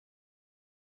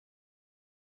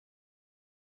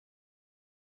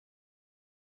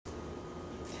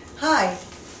Hi,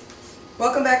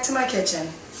 welcome back to my kitchen.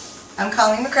 I'm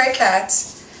Colleen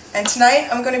McCray-Katz, and tonight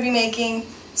I'm going to be making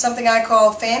something I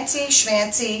call fancy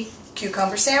schmancy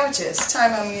cucumber sandwiches. This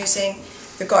time I'm using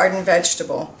the garden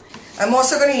vegetable. I'm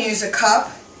also going to use a cup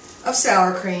of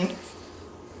sour cream.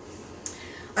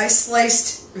 I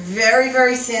sliced very,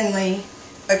 very thinly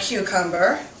a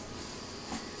cucumber.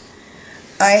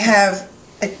 I have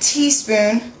a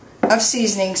teaspoon of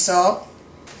seasoning salt.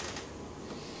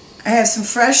 I have some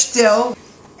fresh dill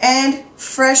and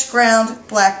fresh ground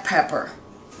black pepper.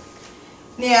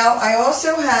 Now I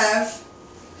also have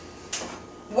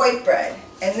white bread,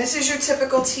 and this is your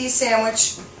typical tea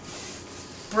sandwich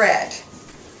bread.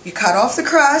 You cut off the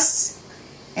crusts,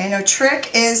 and a trick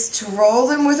is to roll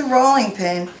them with a rolling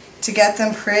pin to get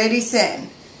them pretty thin.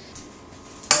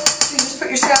 So you just put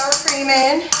your sour cream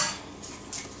in.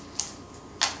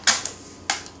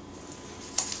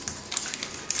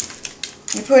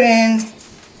 You put in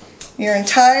your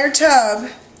entire tub,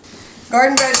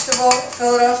 garden vegetable,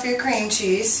 Philadelphia cream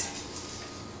cheese,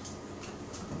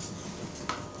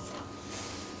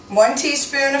 1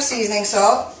 teaspoon of seasoning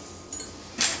salt,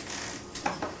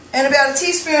 and about a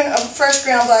teaspoon of fresh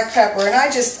ground black pepper. And I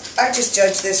just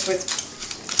judge this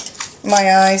with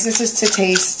my eyes. This is to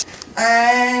taste.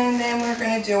 And then we're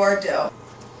going to do our dill.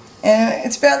 And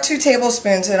it's about 2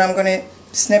 tablespoons that I'm going to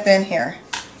snip in here.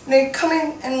 Now come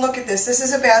in and look at this. This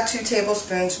is about 2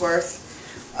 tablespoons worth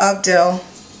of dill.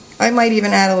 I might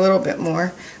even add a little bit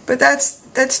more, but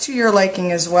that's to your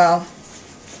liking as well.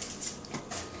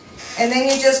 And then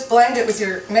you just blend it with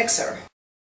your mixer.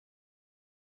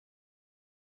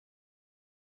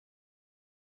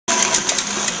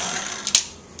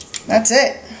 That's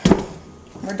it.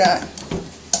 We're done.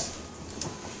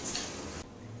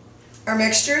 Our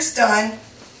mixture's done,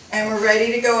 and we're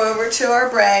ready to go over to our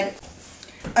bread.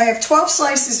 I have 12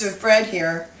 slices of bread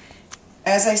here.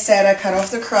 As I said, I cut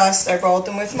off the crust, I rolled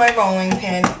them with my rolling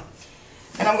pin,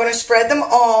 and I'm going to spread them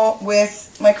all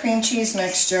with my cream cheese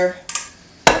mixture.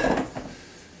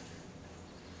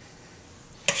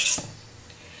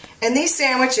 And these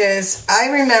sandwiches, I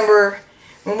remember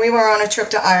when we were on a trip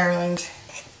to Ireland.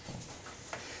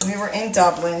 We were in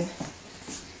Dublin,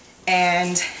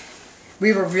 and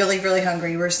we were really, really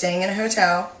hungry. We were staying in a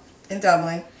hotel in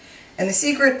Dublin. And the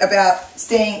secret about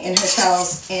staying in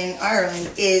hotels in Ireland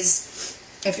is,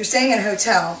 if you're staying in a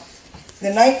hotel,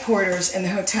 the night porters in the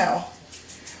hotel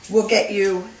will get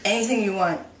you anything you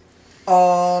want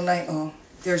all night long.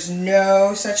 There's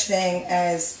no such thing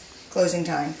as closing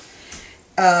time.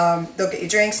 They'll get you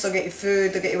drinks, they'll get you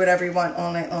food, they'll get you whatever you want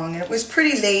all night long. And it was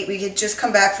pretty late. We had just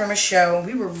come back from a show, and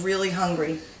we were really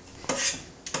hungry.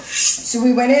 So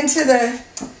we went into the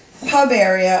pub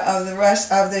area of the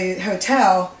rest of the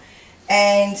hotel,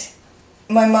 and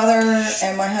my mother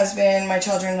and my husband, my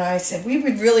children and I said, we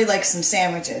would really like some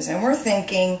sandwiches. And we're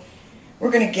thinking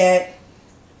we're going to get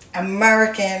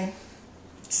American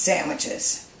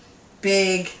sandwiches.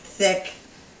 Big, thick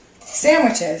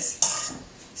sandwiches.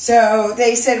 So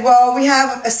they said, well, we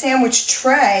have a sandwich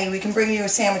tray. We can bring you a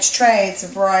sandwich tray. It's a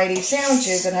variety of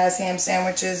sandwiches. It has ham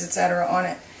sandwiches, etc. on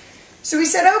it. So we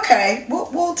said, okay,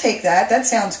 we'll take that. That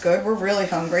sounds good. We're really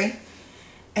hungry.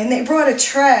 And they brought a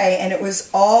tray, and it was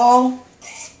all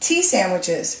tea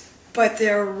sandwiches. But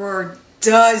there were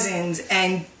dozens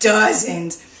and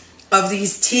dozens of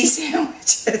these tea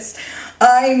sandwiches.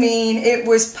 I mean, it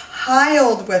was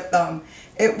piled with them.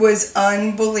 It was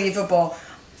unbelievable.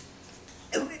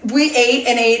 We ate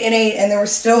and ate and ate, and there were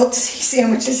still tea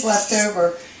sandwiches left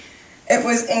over. It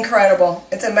was incredible.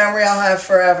 It's a memory I'll have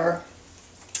forever.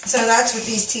 So that's what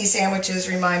these tea sandwiches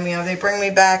remind me of. They bring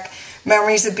me back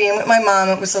memories of being with my mom.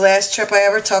 It was the last trip I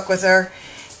ever took with her,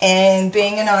 and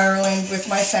being in Ireland with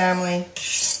my family,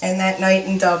 and that night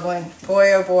in Dublin.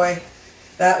 Boy, oh boy,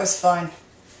 that was fun.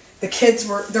 The kids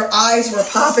their eyes were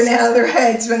popping out of their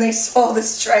heads when they saw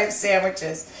this tray of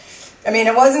sandwiches. I mean,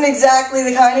 it wasn't exactly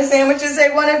the kind of sandwiches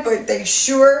they wanted, but they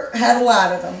sure had a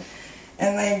lot of them.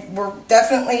 And they were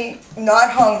definitely not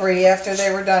hungry after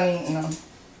they were done eating them.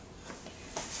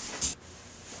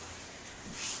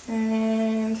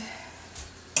 And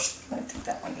I think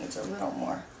that one needs a little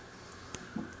more.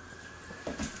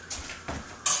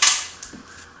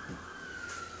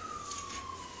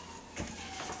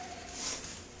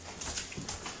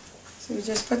 So we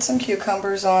just put some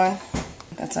cucumbers on.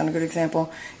 That's not a good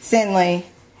example. Thinly.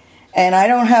 And I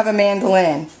don't have a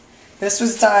mandolin. This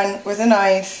was done with a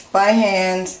knife, by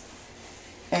hand,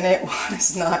 and it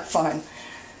was not fun.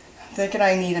 I'm thinking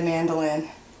I need a mandolin.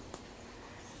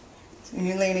 So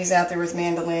you ladies out there with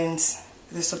mandolins,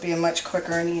 this will be a much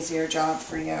quicker and easier job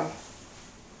for you.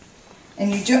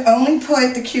 And you only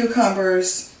put the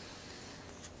cucumbers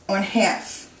on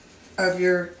half of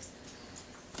your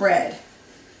bread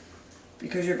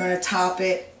because you're going to top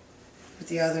it with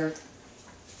the other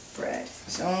bread.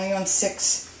 So only on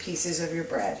 6 pieces of your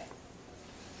bread.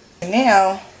 And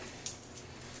now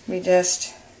we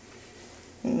just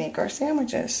make our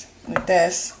sandwiches like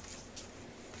this.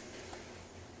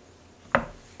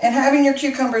 And having your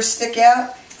cucumbers stick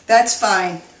out, that's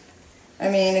fine. I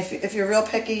mean, if you're real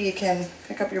picky, you can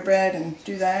pick up your bread and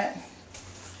do that.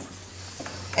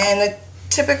 And the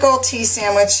typical tea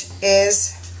sandwich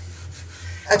is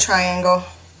a triangle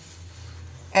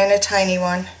and a tiny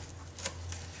one.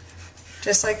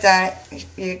 Just like that.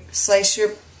 You slice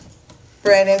your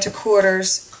bread into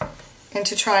quarters,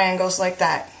 into triangles like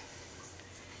that.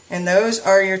 And those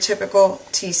are your typical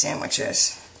tea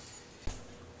sandwiches.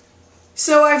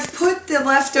 So I've put the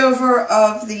leftover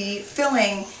of the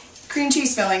filling, cream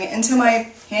cheese filling, into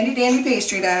my handy dandy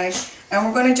pastry bag, and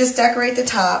we're going to just decorate the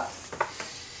top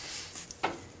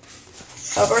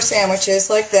of our sandwiches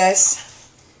like this.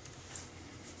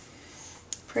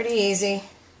 Pretty easy.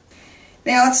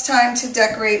 Now it's time to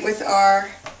decorate with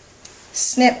our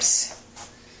snips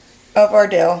of our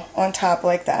dill on top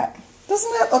like that.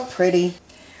 Doesn't that look pretty?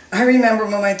 I remember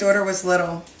when my daughter was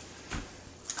little,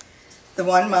 the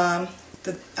one mom,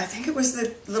 I think it was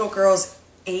the little girl's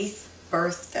 8th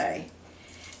birthday,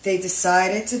 they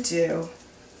decided to do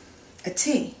a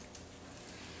tea.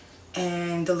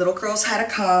 And the little girls had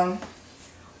to come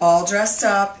all dressed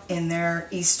up in their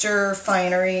Easter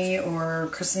finery or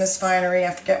Christmas finery.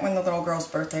 I forget when the little girl's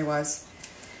birthday was.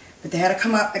 But they had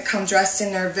to come dressed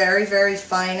in their very, very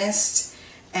finest,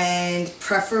 and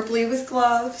preferably with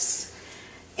gloves.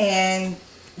 And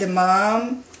the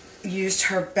mom used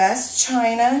her best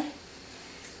china,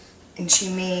 and she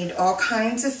made all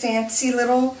kinds of fancy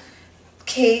little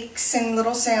cakes and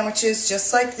little sandwiches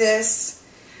just like this.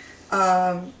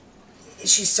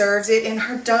 She served it in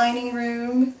her dining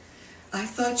room. I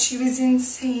thought she was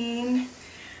insane,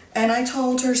 and I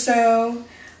told her so.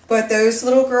 But those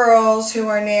little girls who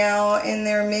are now in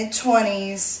their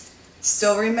mid-20s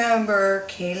still remember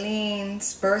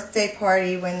Kayleen's birthday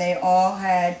party when they all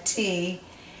had tea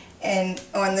and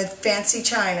on the fancy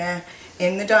china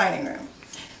in the dining room.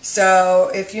 So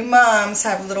if you moms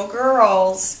have little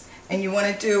girls and you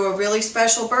want to do a really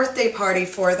special birthday party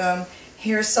for them,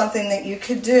 here's something that you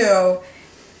could do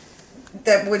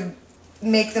that would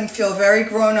make them feel very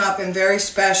grown up and very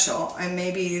special and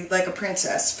maybe like a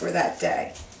princess for that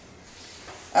day.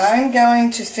 I'm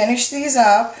going to finish these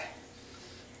up,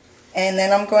 and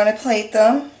then I'm going to plate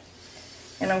them,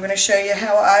 and I'm going to show you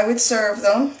how I would serve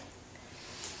them,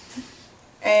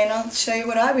 and I'll show you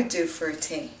what I would do for a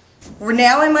tea. We're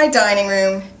now in my dining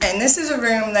room, and this is a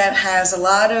room that has a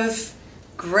lot of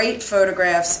great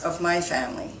photographs of my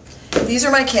family. These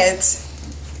are my kids.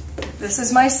 This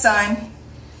is my son,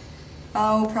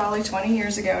 probably 20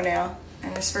 years ago now,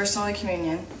 and his first Holy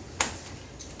Communion.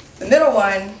 The middle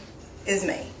one is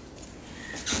me.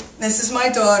 This is my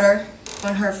daughter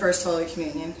on her first Holy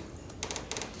Communion.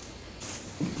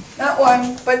 Not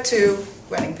one, but 2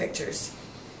 wedding pictures.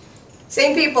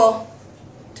 Same people,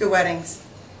 2 weddings.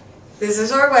 This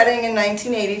is our wedding in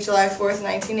 1980, July 4th,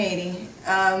 1980.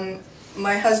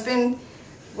 My husband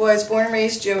was born and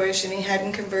raised Jewish, and he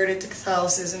hadn't converted to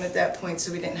Catholicism at that point,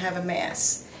 so we didn't have a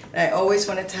Mass. And I always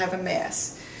wanted to have a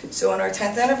Mass. So on our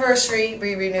 10th anniversary,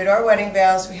 we renewed our wedding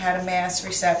vows. We had a Mass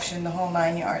reception, the whole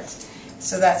 9 yards.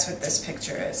 So that's what this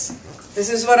picture is. This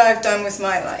is what I've done with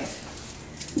my life.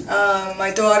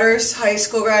 My daughter's high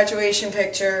school graduation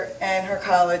picture and her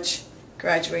college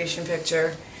graduation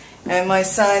picture, and my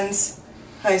son's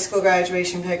high school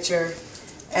graduation picture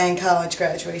and college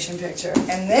graduation picture.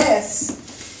 And this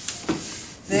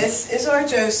is our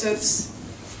Joseph's.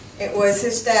 It was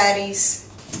his daddy's.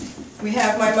 We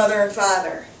have my mother and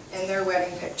father in their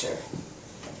wedding picture.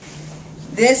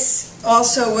 This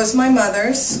also was my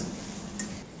mother's.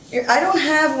 I don't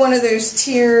have one of those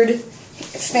tiered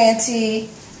fancy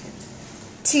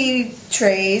tea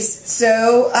trays,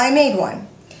 so I made one.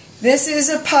 This is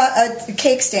a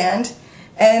cake stand,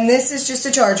 and this is just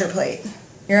a charger plate.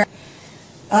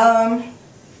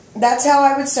 That's how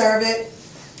I would serve it,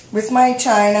 with my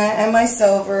china and my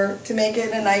silver, to make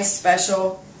it a nice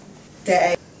special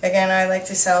day. Again, I like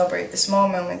to celebrate the small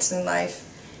moments in life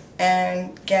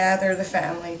and gather the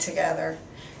family together.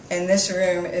 And this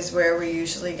room is where we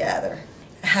usually gather.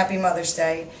 Happy Mother's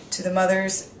Day to the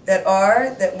mothers that are,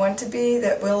 that want to be,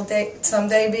 that will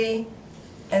someday be,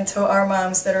 and to our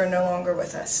moms that are no longer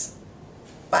with us.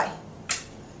 Bye.